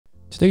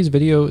Today's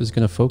video is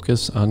going to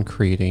focus on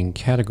creating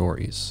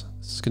categories.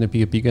 This is going to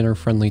be a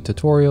beginner-friendly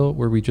tutorial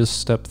where we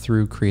just step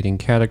through creating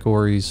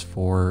categories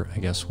for, I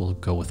guess we'll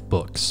go with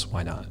books,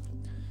 why not?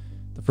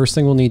 The first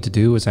thing we'll need to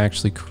do is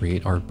actually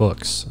create our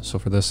books. So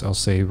for this, I'll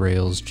say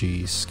Rails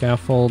G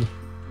scaffold.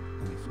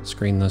 Let me full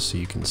screen this so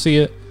you can see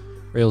it.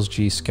 Rails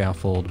G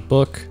scaffold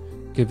book.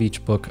 Give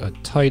each book a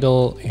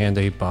title and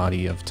a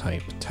body of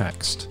type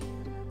text.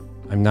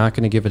 I'm not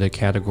going to give it a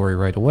category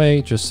right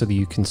away, just so that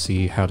you can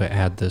see how to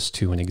add this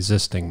to an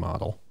existing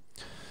model.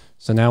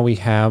 So now we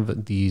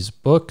have these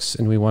books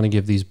and we want to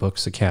give these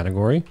books a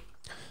category.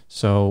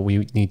 So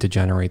we need to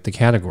generate the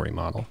category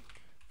model.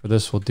 For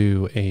this, we'll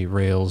do a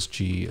Rails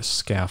G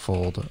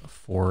scaffold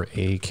for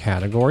a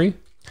category,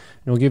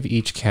 and we'll give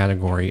each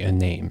category a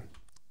name.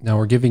 Now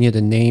we're giving it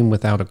a name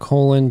without a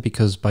colon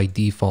because by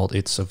default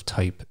it's of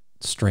type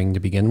string to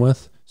begin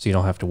with, so you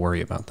don't have to worry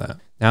about that.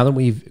 Now that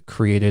we've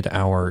created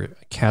our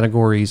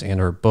categories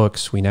and our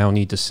books, we now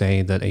need to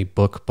say that a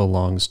book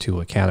belongs to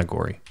a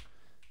category.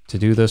 To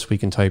do this, we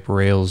can type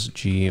Rails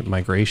G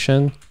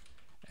migration,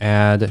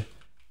 add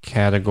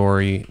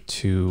category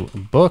to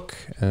book,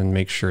 and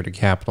make sure to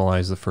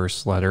capitalize the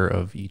first letter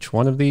of each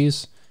one of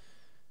these.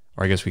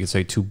 Or I guess we could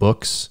say to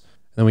books.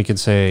 Then we can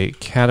say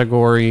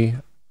category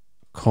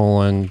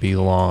colon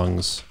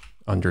belongs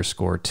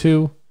underscore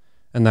to,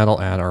 and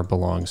that'll add our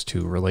belongs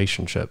to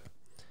relationship.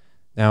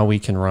 Now we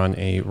can run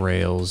a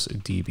Rails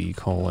db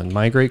colon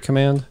migrate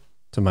command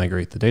to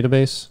migrate the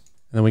database.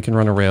 And then we can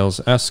run a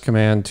Rails s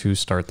command to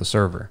start the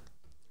server.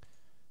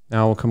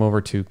 Now we'll come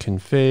over to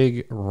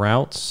config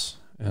routes,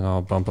 and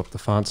I'll bump up the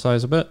font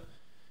size a bit.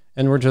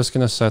 And we're just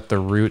going to set the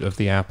root of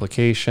the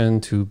application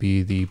to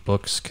be the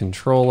books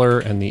controller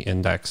and the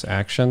index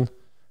action.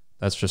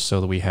 That's just so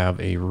that we have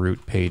a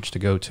root page to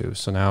go to.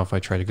 So now if I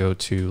try to go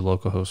to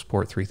localhost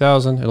port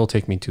 3000, it'll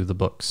take me to the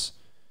books.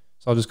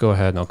 So I'll just go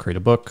ahead and I'll create a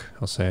book.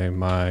 I'll say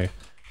my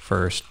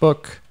first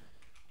book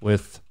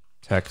with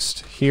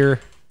text here,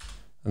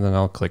 and then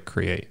I'll click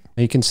create.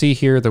 And you can see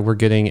here that we're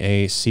getting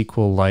a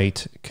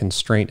SQLite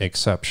constraint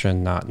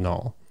exception, not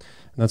null.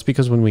 And that's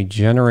because when we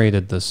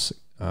generated this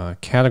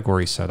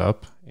category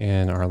setup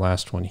in our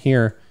last one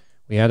here,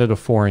 we added a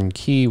foreign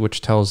key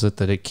which tells it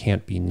that it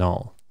can't be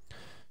null.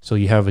 So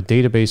you have a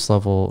database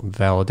level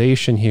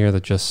validation here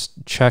that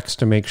just checks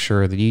to make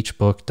sure that each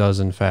book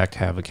does in fact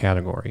have a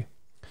category.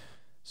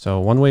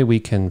 So one way we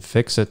can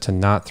fix it to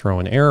not throw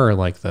an error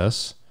like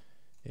this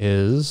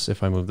is,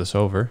 if I move this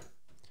over,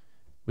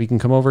 we can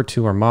come over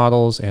to our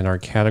models and our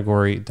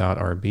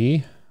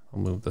category.rb. I'll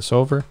move this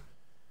over.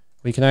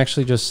 We can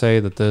actually just say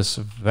that this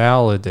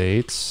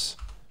validates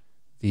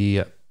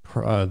the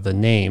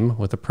name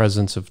with the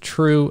presence of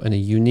true and a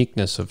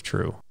uniqueness of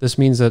true. This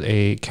means that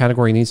a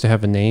category needs to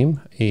have a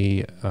name,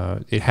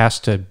 it has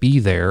to be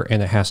there,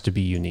 and it has to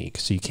be unique.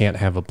 So you can't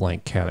have a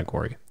blank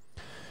category.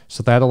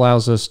 So that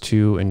allows us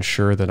to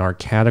ensure that our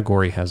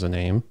category has a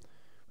name.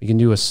 We can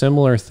do a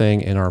similar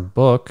thing in our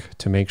book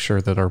to make sure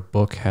that our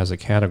book has a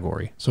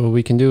category. So what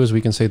we can do is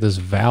we can say this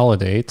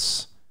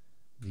validates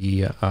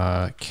the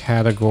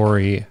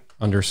category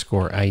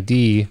underscore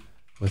ID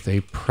with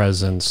a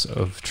presence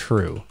of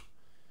true.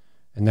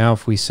 And now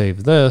if we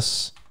save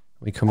this,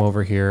 we come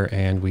over here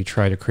and we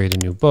try to create a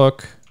new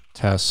book,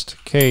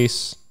 test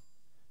case,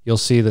 you'll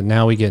see that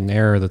now we get an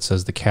error that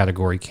says the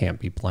category can't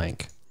be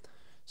blank.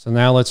 So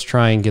now let's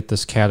try and get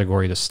this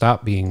category to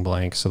stop being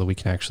blank so that we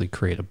can actually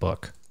create a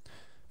book.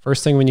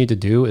 First thing we need to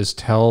do is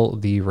tell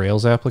the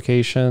Rails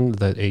application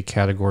that a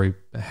category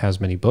has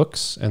many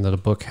books and that a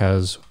book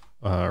has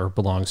or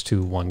belongs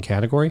to one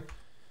category.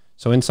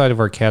 So inside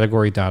of our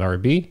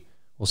category.rb,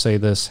 we'll say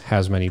this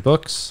has many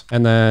books.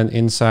 And then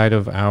inside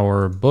of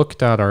our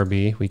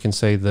book.rb, we can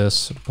say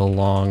this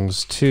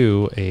belongs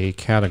to a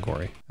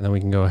category. And then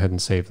we can go ahead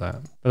and save that.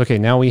 But okay,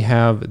 now we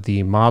have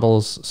the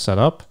models set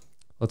up.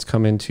 Let's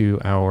come into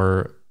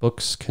our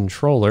books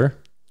controller.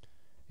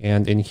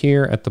 And in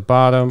here at the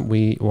bottom,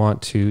 we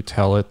want to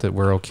tell it that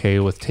we're okay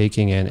with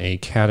taking in a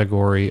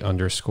category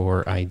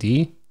underscore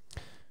ID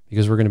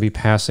because we're going to be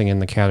passing in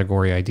the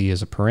category ID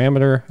as a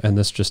parameter. And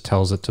this just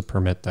tells it to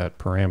permit that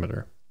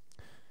parameter.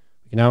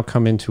 We can now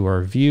come into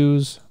our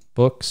views,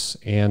 books,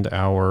 and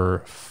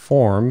our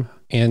form.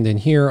 And in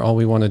here, all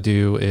we want to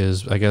do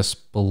is, I guess,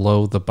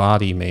 below the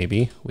body,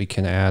 maybe, we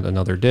can add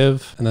another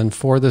div. And then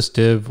for this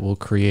div, we'll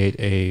create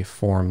a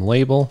form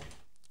label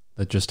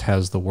that just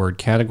has the word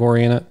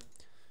category in it.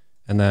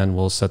 And then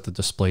we'll set the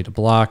display to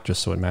block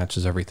just so it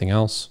matches everything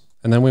else.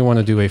 And then we want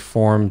to do a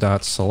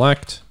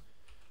form.select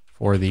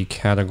for the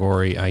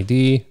category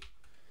ID.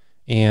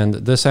 And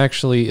this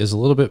actually is a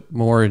little bit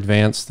more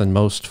advanced than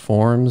most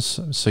forms.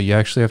 So you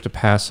actually have to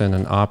pass in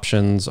an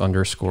options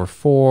underscore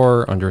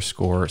for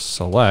underscore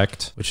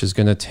select, which is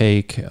going to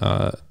take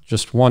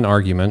just one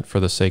argument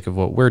for the sake of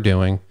what we're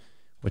doing,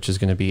 which is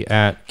going to be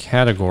at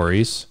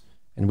categories.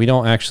 And we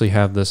don't actually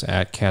have this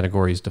at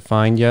categories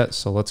defined yet.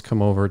 So let's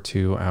come over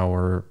to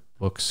our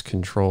books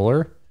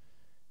controller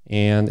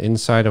And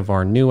inside of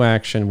our new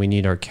action, we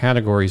need our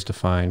categories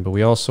defined, but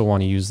we also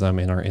want to use them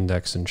in our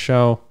index and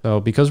show. So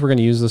because we're going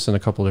to use this in a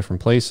couple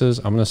different places,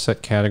 I'm going to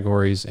set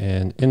categories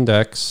in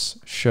index,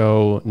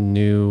 show,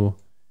 new,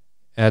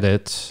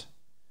 edit.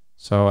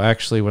 So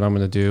actually what I'm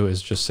going to do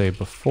is just say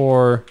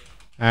before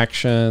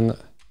action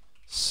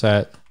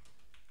set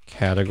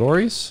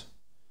categories.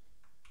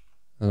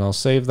 And I'll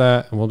save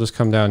that, and we'll just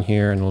come down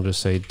here and we'll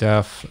just say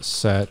def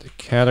set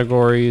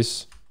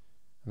categories.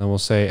 And then we'll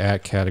say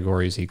at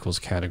categories equals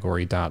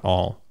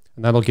category.all.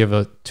 And that'll give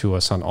it to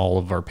us on all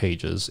of our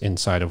pages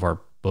inside of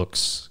our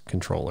books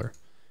controller.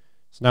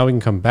 So now we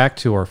can come back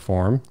to our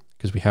form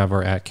because we have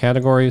our at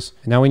categories.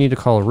 And now we need to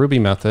call a Ruby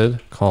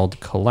method called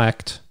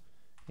collect.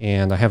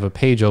 And I have a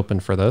page open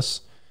for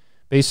this.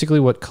 Basically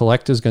what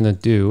collect is going to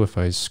do, if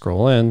I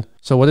scroll in,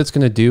 so what it's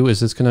going to do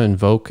is it's going to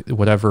invoke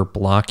whatever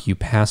block you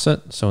pass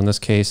it. So in this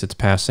case, it's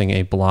passing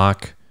a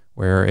block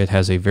where it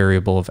has a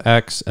variable of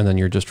X, and then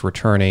you're just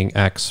returning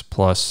X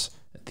plus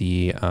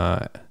the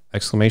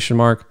exclamation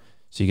mark.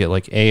 So you get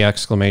like A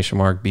exclamation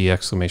mark, B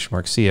exclamation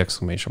mark, C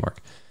exclamation mark.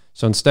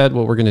 So instead,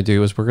 what we're going to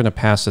do is we're going to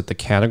pass it the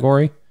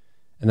category,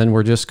 and then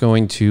we're just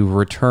going to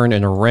return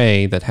an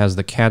array that has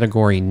the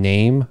category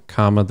name,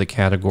 comma, the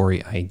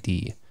category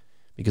ID.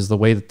 Because the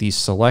way that these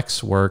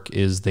selects work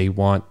is they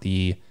want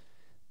the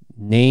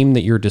name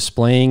that you're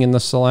displaying in the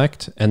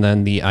select, and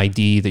then the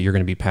ID that you're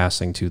going to be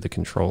passing to the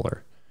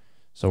controller.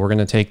 So we're going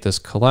to take this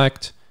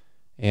collect,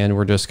 and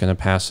we're just going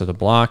to pass it a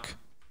block.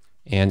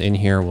 And in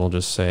here, we'll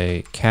just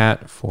say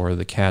cat for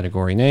the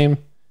category name.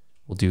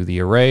 We'll do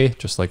the array,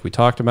 just like we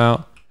talked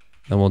about.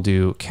 Then we'll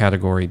do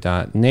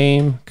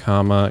category.name,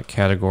 comma,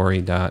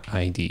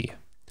 category.id.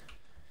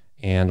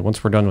 And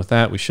once we're done with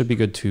that, we should be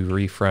good to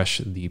refresh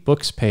the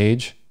books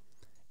page.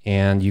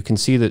 And you can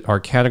see that our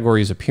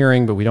category is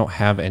appearing, but we don't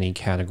have any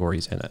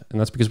categories in it. And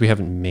that's because we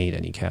haven't made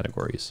any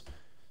categories.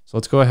 So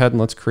let's go ahead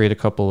and let's create a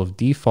couple of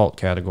default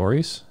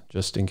categories,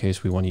 just in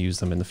case we want to use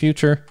them in the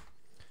future.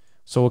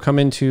 So we'll come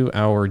into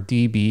our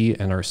DB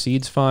and our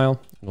seeds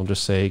file, and we'll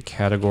just say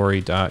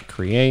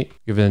category.create,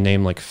 give it a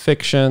name like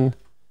fiction,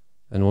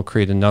 and we'll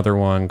create another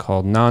one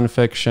called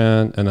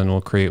nonfiction, and then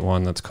we'll create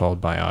one that's called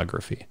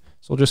biography.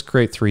 So we'll just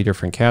create 3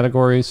 different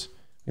categories.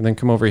 And then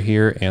come over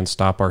here and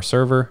stop our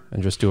server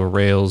and just do a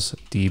Rails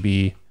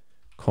DB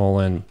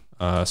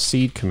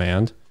 :seed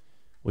command,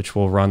 which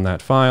will run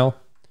that file.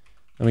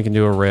 Then we can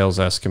do a Rails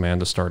S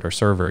command to start our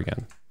server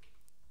again.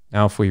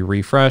 Now, if we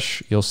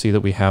refresh, you'll see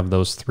that we have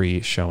those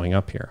 3 showing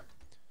up here.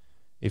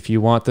 If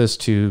you want this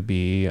to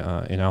be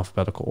in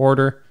alphabetical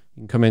order,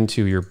 you can come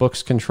into your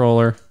books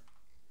controller,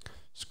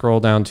 scroll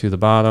down to the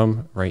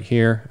bottom right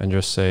here and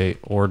just say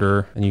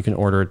order, and you can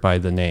order it by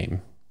the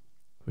name,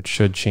 which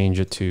should change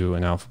it to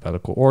an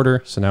alphabetical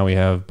order. So now we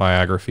have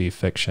biography,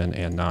 fiction,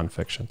 and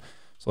nonfiction.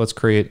 So let's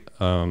create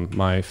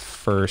my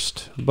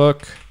first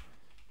book.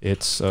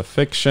 It's a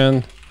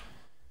fiction,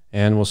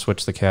 and we'll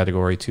switch the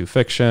category to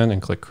fiction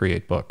and click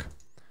create book.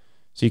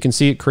 So you can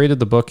see it created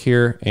the book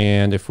here,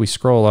 and if we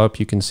scroll up,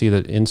 you can see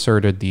that it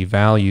inserted the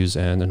values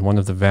in, and one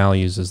of the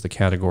values is the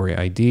category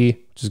ID,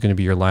 which is going to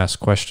be your last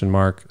question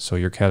mark. So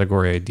your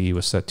category ID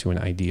was set to an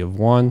ID of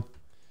 1.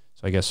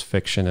 So I guess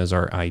fiction is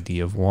our ID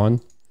of 1.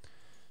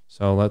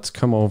 So let's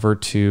come over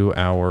to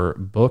our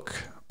book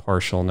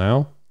partial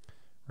now,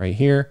 right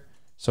here.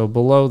 So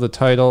below the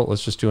title,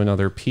 let's just do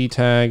another P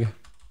tag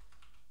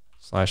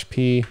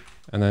 /P.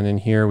 And then in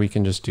here, we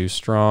can just do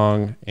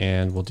strong,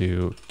 and we'll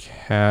do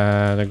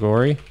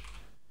category,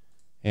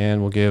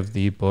 and we'll give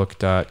the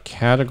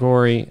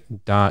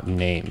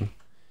book.category.name.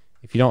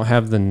 If you don't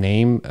have the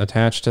name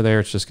attached to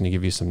there, it's just going to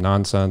give you some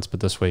nonsense,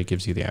 but this way it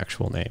gives you the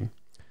actual name.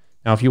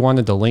 Now, if you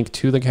wanted to link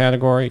to the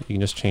category, you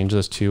can just change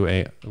this to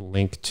a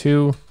link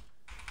to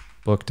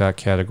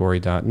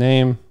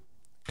book.category.name,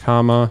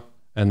 comma,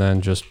 and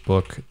then just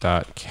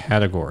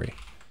book.category.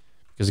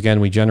 Because again,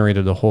 we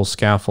generated a whole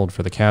scaffold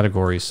for the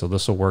categories, so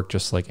this will work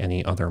just like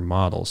any other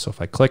model. So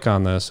if I click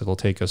on this, it'll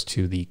take us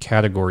to the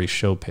category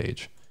show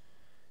page.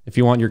 If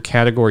you want your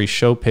category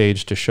show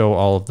page to show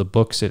all of the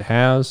books it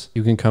has,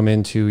 you can come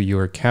into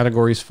your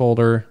categories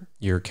folder,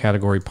 your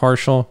category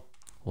partial.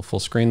 We'll full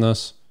screen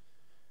this.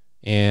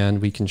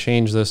 And we can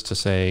change this to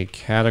say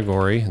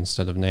category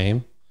instead of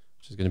name,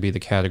 which is going to be the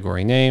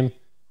category name.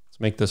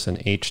 Let's make this an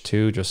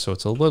H2 just so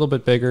it's a little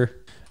bit bigger.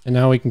 And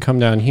now we can come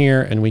down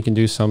here and we can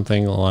do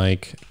something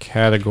like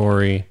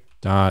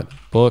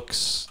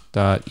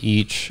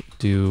category.books.each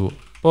do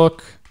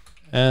book.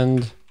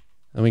 And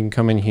then we can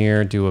come in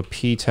here, do a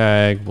P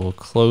tag. We'll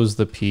close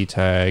the P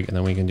tag, and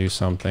then we can do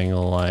something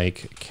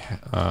like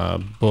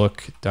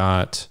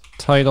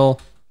book.title.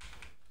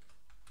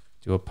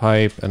 Do a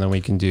pipe, and then we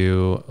can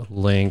do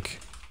link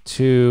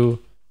to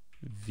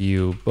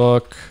view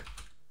book,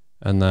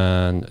 and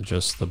then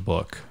just the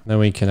book. Then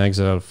we can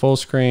exit out of full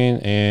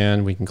screen,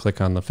 and we can click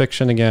on the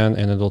fiction again,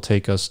 and it'll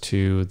take us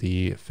to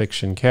the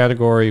fiction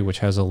category, which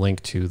has a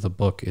link to the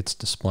book it's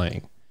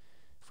displaying.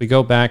 If we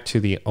go back to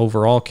the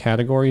overall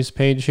categories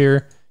page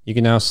here, you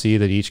can now see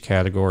that each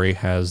category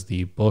has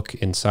the book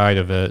inside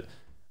of it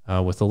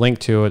with a link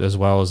to it, as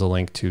well as a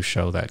link to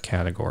show that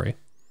category.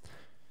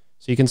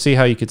 So you can see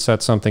how you could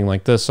set something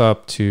like this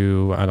up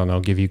to, I don't know,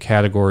 give you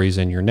categories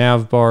in your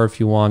nav bar if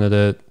you wanted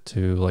it,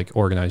 to like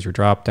organize your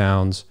drop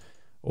downs,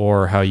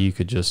 or how you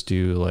could just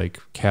do like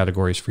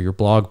categories for your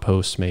blog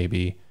posts,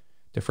 maybe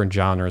different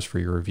genres for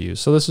your reviews.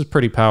 So this is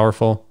pretty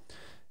powerful.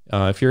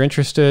 If you're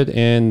interested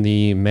in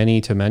the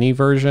many-to-many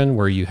version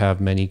where you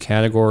have many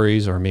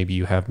categories, or maybe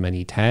you have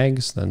many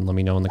tags, then let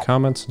me know in the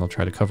comments and I'll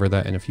try to cover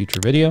that in a future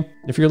video.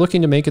 If you're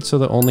looking to make it so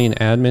that only an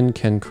admin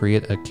can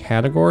create a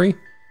category,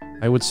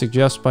 I would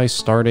suggest by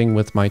starting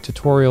with my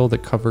tutorial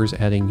that covers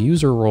adding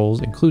user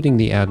roles, including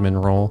the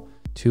admin role,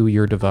 to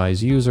your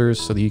device users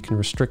so that you can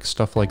restrict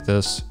stuff like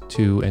this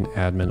to an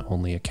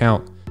admin-only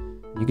account.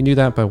 You can do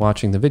that by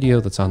watching the video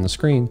that's on the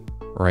screen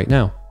right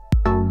now.